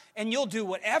desires, and you'll do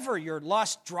whatever your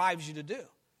lust drives you to do.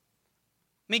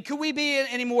 I mean, could we be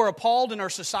any more appalled in our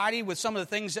society with some of the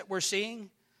things that we're seeing,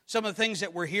 some of the things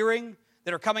that we're hearing?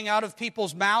 that are coming out of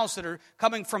people's mouths, that are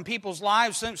coming from people's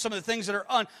lives, some of the things that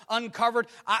are uncovered.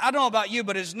 I don't know about you,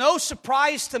 but it's no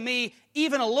surprise to me,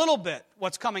 even a little bit,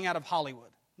 what's coming out of Hollywood.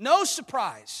 No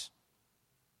surprise.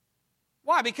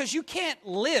 Why? Because you can't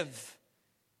live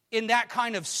in that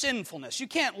kind of sinfulness. You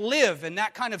can't live in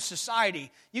that kind of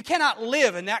society. You cannot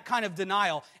live in that kind of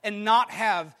denial and not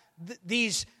have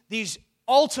these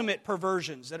ultimate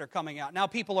perversions that are coming out. Now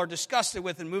people are disgusted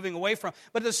with and moving away from,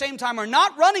 but at the same time are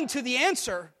not running to the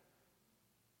answer.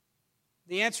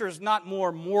 The answer is not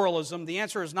more moralism. The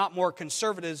answer is not more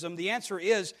conservatism. The answer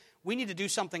is we need to do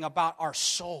something about our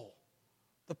soul,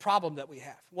 the problem that we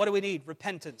have. What do we need?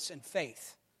 Repentance and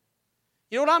faith.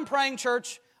 You know what I'm praying,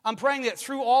 church? I'm praying that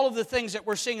through all of the things that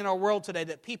we're seeing in our world today,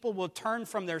 that people will turn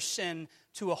from their sin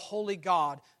to a holy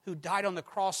God who died on the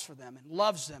cross for them and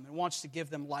loves them and wants to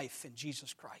give them life in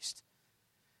Jesus Christ.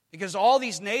 Because all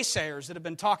these naysayers that have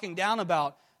been talking down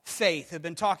about faith, have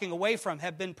been talking away from,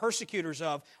 have been persecutors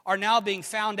of, are now being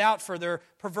found out for their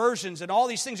perversions, and all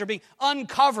these things are being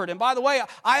uncovered. And by the way,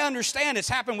 I understand it's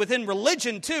happened within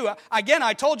religion too. Again,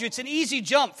 I told you it's an easy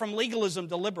jump from legalism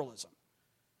to liberalism.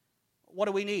 What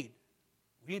do we need?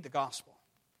 We need the gospel.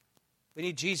 We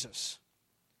need Jesus.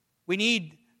 We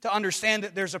need to understand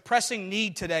that there's a pressing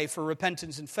need today for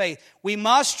repentance and faith. We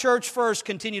must, church, first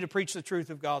continue to preach the truth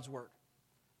of God's Word.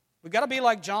 We've got to be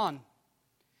like John.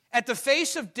 At the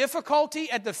face of difficulty,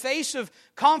 at the face of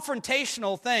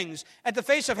confrontational things, at the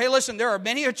face of, hey, listen, there are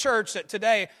many a church that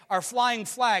today are flying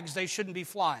flags they shouldn't be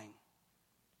flying,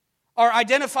 are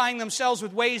identifying themselves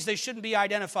with ways they shouldn't be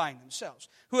identifying themselves,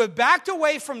 who have backed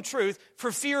away from truth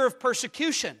for fear of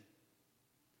persecution.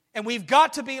 And we've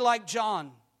got to be like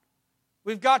John.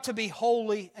 We've got to be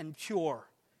holy and pure.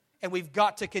 And we've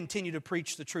got to continue to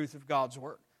preach the truth of God's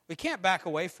Word. We can't back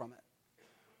away from it.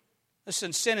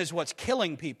 Listen, sin is what's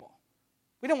killing people.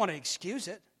 We don't want to excuse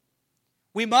it.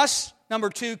 We must, number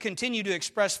two, continue to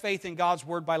express faith in God's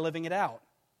Word by living it out.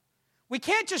 We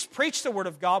can't just preach the Word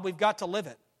of God, we've got to live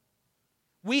it.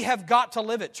 We have got to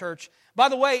live it, church. By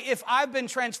the way, if I've been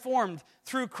transformed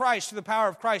through Christ, through the power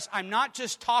of Christ, I'm not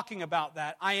just talking about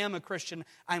that. I am a Christian.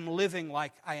 I'm living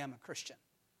like I am a Christian.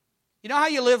 You know how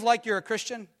you live like you're a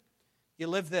Christian? You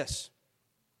live this.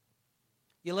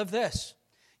 You live this.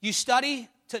 You study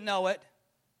to know it,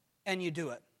 and you do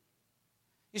it.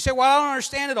 You say, well, I don't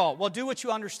understand it all. Well, do what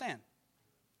you understand.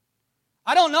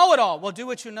 I don't know it all. Well, do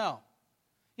what you know.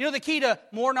 You know, the key to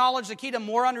more knowledge, the key to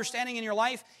more understanding in your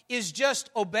life is just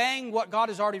obeying what God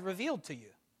has already revealed to you.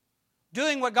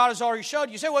 Doing what God has already showed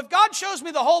you. You say, well, if God shows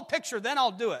me the whole picture, then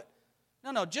I'll do it.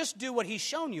 No, just do what He's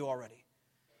shown you already.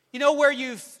 You know where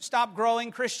you've stopped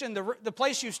growing, Christian? The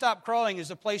place you've stopped growing is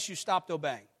the place you stopped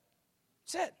obeying.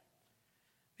 That's it.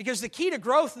 Because the key to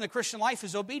growth in the Christian life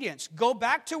is obedience. Go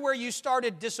back to where you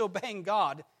started disobeying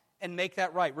God and make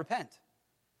that right. Repent.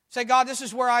 Say, God, this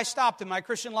is where I stopped in my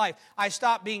Christian life. I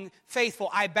stopped being faithful.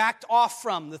 I backed off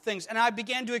from the things, and I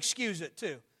began to excuse it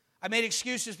too. I made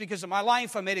excuses because of my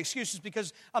life. I made excuses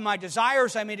because of my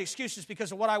desires. I made excuses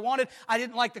because of what I wanted. I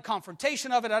didn't like the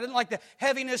confrontation of it. I didn't like the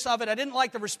heaviness of it. I didn't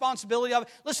like the responsibility of it.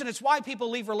 Listen, it's why people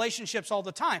leave relationships all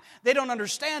the time. They don't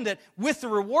understand that with the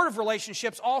reward of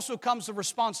relationships also comes the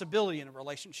responsibility in a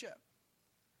relationship.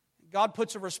 God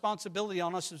puts a responsibility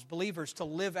on us as believers to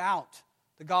live out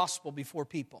the gospel before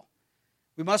people.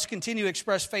 We must continue to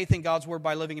express faith in God's Word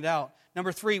by living it out.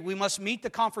 Number three, we must meet the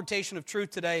confrontation of truth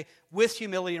today with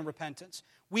humility and repentance.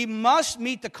 We must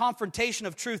meet the confrontation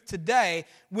of truth today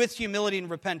with humility and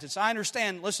repentance. I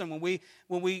understand, listen,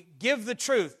 when we give the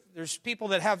truth, there's people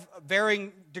that have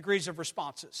varying degrees of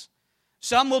responses.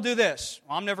 Some will do this.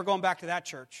 Well, I'm never going back to that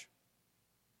church.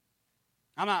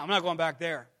 I'm not going back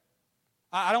there.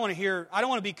 I don't want to hear. I don't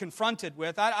want to be confronted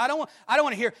with. I don't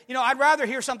want to hear. You know, I'd rather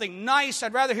hear something nice.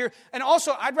 I'd rather hear, and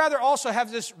also I'd rather also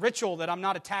have this ritual that I'm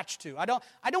not attached to. I don't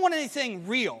want anything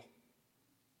real.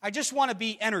 I just want to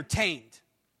be entertained.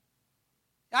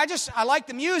 I like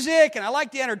the music, and I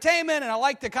like the entertainment, and I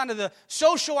like the kind of the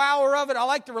social hour of it. I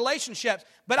like the relationships,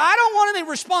 but I don't want any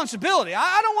responsibility.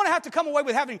 I don't want to have to come away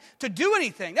with having to do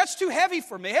anything. That's too heavy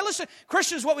for me. Hey, listen,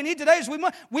 Christians, what we need today is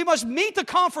we must meet the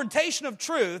confrontation of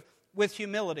truth with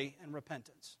humility and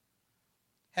repentance.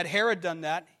 Had Herod done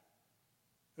that, it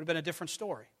would have been a different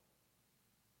story.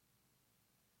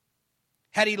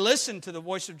 Had he listened to the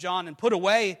voice of John and put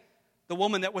away the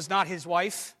woman that was not his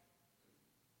wife,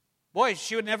 boy,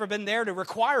 she would never have been there to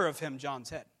require of him John's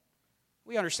head.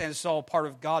 We understand this is all part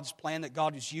of God's plan, that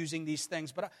God is using these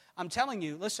things. But I'm telling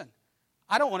you, listen,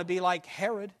 I don't want to be like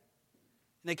Herod.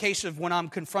 In the case of when I'm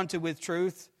confronted with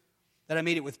truth, that I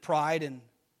meet it with pride and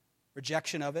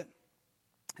rejection of it.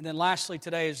 And then lastly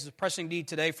today is the pressing need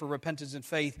today for repentance and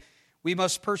faith. We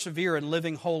must persevere in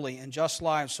living holy and just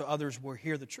lives so others will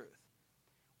hear the truth.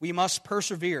 We must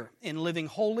persevere in living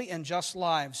holy and just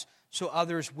lives so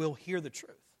others will hear the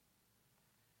truth.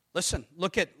 Listen,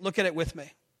 look at it with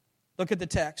me. Look at the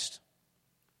text.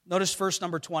 Notice verse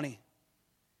number 20.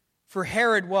 For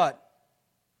Herod what?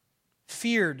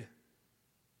 Feared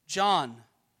John,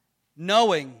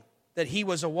 knowing that he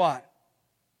was a what?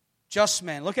 Just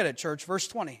man. Look at it, church. Verse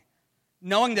 20.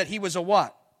 Knowing that he was a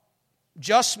what?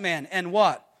 Just man and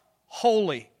what?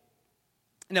 Holy.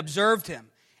 And observed him.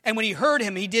 And when he heard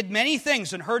him, he did many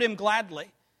things and heard him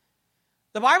gladly.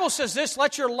 The Bible says this,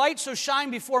 let your light so shine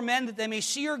before men that they may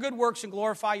see your good works and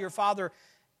glorify your Father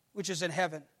which is in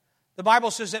heaven. The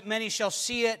Bible says that many shall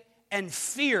see it and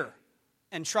fear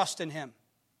and trust in him.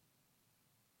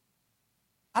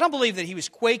 I don't believe that he was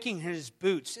quaking in his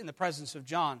boots in the presence of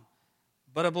John,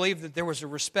 but I believe that there was a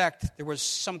respect, there was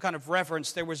some kind of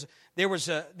reverence, there was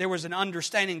an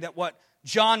understanding that what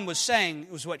John was saying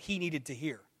was what he needed to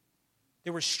hear.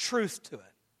 There was truth to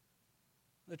it.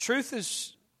 The truth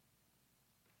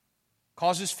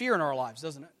causes fear in our lives,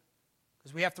 doesn't it?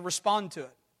 Because we have to respond to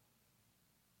it.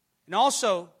 And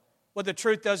also, what the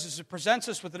truth does is it presents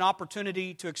us with an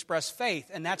opportunity to express faith,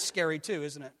 and that's scary too,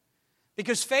 isn't it?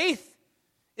 Because faith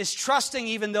is trusting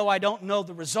even though I don't know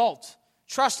the result.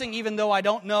 Trusting even though I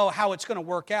don't know how it's going to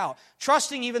work out.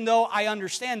 Trusting even though I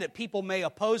understand that people may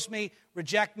oppose me,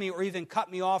 reject me, or even cut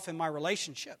me off in my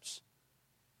relationships.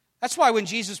 That's why when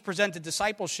Jesus presented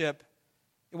discipleship,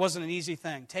 it wasn't an easy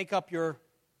thing. Take up your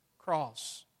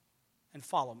cross and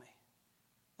follow me.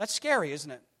 That's scary,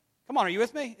 isn't it? Come on, are you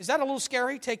with me? Is that a little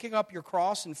scary, taking up your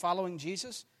cross and following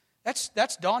Jesus?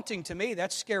 That's daunting to me.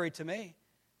 That's scary to me.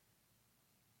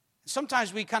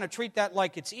 Sometimes we kind of treat that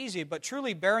like it's easy, but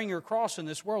truly bearing your cross in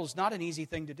this world is not an easy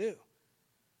thing to do.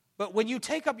 But when you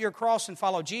take up your cross and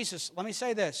follow Jesus, let me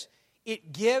say this,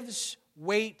 it gives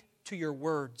weight to your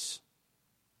words.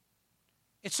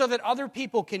 It's so that other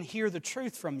people can hear the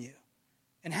truth from you.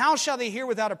 And how shall they hear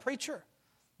without a preacher?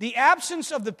 The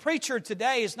absence of the preacher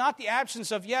today is not the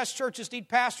absence of, yes, churches need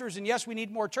pastors, and yes, we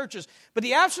need more churches. But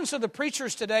the absence of the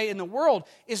preachers today in the world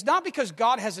is not because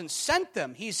God hasn't sent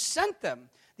them. He's sent them.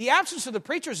 The absence of the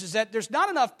preachers is that there's not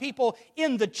enough people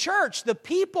in the church, the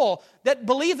people that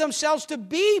believe themselves to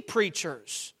be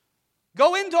preachers.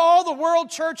 Go into all the world,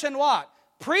 church, and what?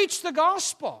 Preach the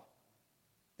gospel.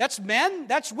 That's men,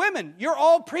 that's women. You're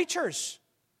all preachers.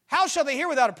 How shall they hear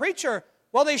without a preacher?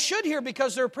 Well, they should hear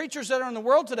because there are preachers that are in the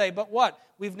world today. But what?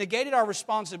 We've negated our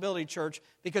responsibility, church,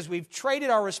 because we've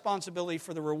traded our responsibility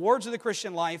for the rewards of the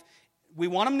Christian life. We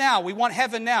want them now. We want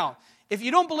heaven now. If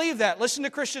you don't believe that, listen to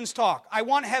Christians talk. I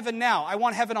want heaven now. I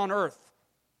want heaven on earth.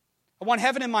 I want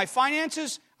heaven in my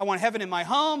finances. I want heaven in my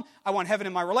home. I want heaven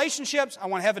in my relationships. I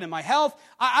want heaven in my health.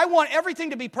 I want everything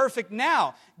to be perfect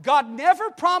now. God never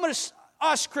promised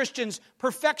us Christians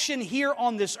perfection here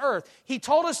on this earth. He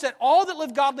told us that all that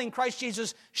live godly in Christ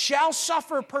Jesus shall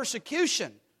suffer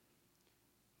persecution.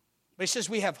 But he says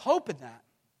we have hope in that.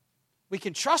 We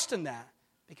can trust in that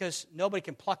because nobody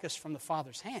can pluck us from the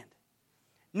Father's hand.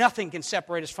 Nothing can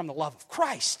separate us from the love of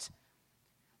Christ.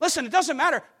 Listen, it doesn't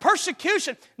matter.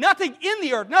 Persecution, nothing in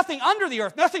the earth, nothing under the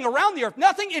earth, nothing around the earth,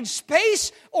 nothing in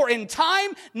space or in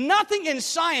time, nothing in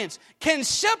science can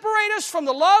separate us from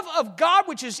the love of God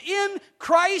which is in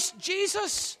Christ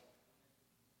Jesus.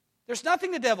 There's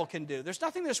nothing the devil can do. There's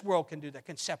nothing this world can do that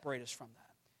can separate us from that.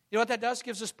 You know what that does? It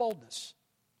gives us boldness.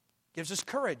 It gives us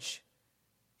courage.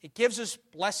 It gives us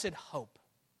blessed hope.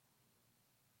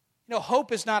 You know,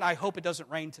 hope is not, I hope it doesn't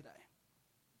rain today.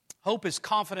 Hope is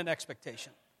confident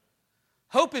expectation.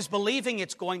 Hope is believing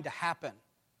it's going to happen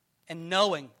and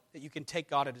knowing that you can take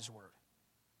God at His word.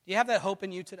 Do you have that hope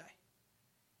in you today?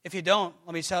 If you don't,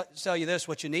 let me tell you this.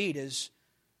 What you need is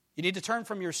you need to turn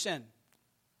from your sin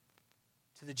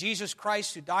to the Jesus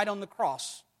Christ who died on the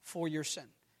cross for your sin.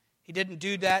 He didn't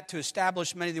do that to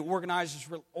establish many of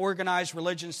the organized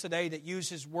religions today that use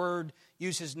His word,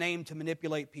 use His name to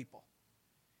manipulate people.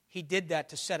 He did that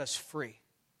to set us free.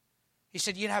 He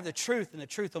said, you have the truth, and the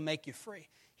truth will make you free.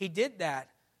 He did that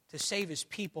to save His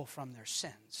people from their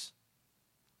sins.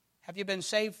 Have you been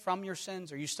saved from your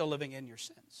sins, or are you still living in your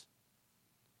sins?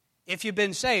 If you've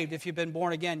been saved, if you've been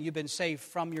born again, you've been saved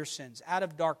from your sins, out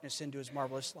of darkness into His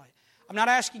marvelous light. I'm not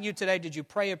asking you today, did you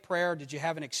pray a prayer? Did you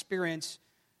have an experience?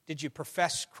 Did you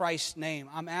profess Christ's name?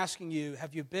 I'm asking you,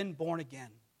 have you been born again?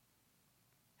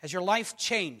 Has your life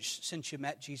changed since you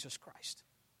met Jesus Christ?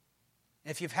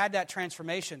 If you've had that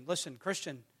transformation, listen,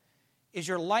 Christian, is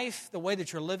your life, the way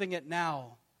that you're living it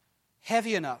now,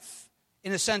 heavy enough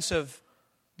in the sense of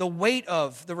the weight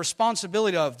of, the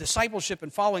responsibility of discipleship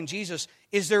and following Jesus?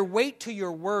 Is there weight to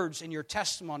your words and your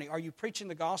testimony? Are you preaching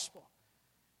the gospel?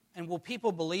 And will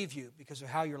people believe you because of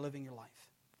how you're living your life?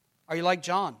 Are you like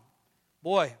John?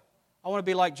 Boy, I want to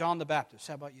be like John the Baptist.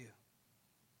 How about you?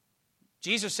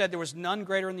 Jesus said there was none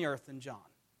greater in the earth than John.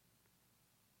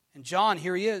 And John,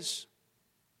 here he is.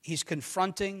 He's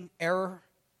confronting error.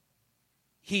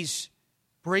 He's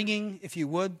bringing, if you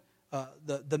would,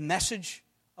 the message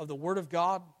of the Word of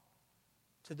God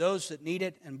to those that need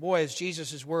it. And boy, as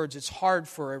Jesus' words, it's hard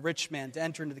for a rich man to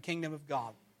enter into the kingdom of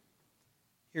God.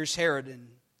 Here's Herod, and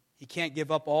he can't give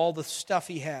up all the stuff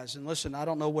he has. And listen, I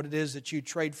don't know what it is that you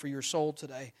trade for your soul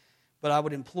today, but I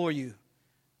would implore you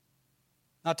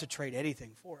not to trade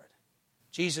anything for it.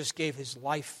 Jesus gave his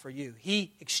life for you.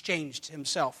 He exchanged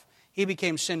himself. He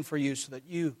became sin for you so that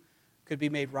you could be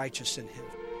made righteous in him.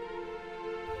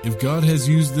 If God has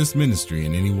used this ministry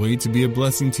in any way to be a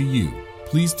blessing to you,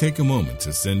 please take a moment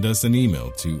to send us an email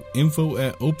to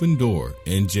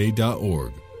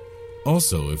info@opendoornj.org.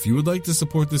 Also, if you would like to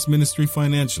support this ministry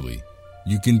financially,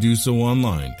 you can do so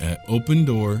online at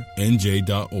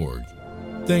opendoornj.org.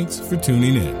 Thanks for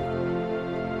tuning in.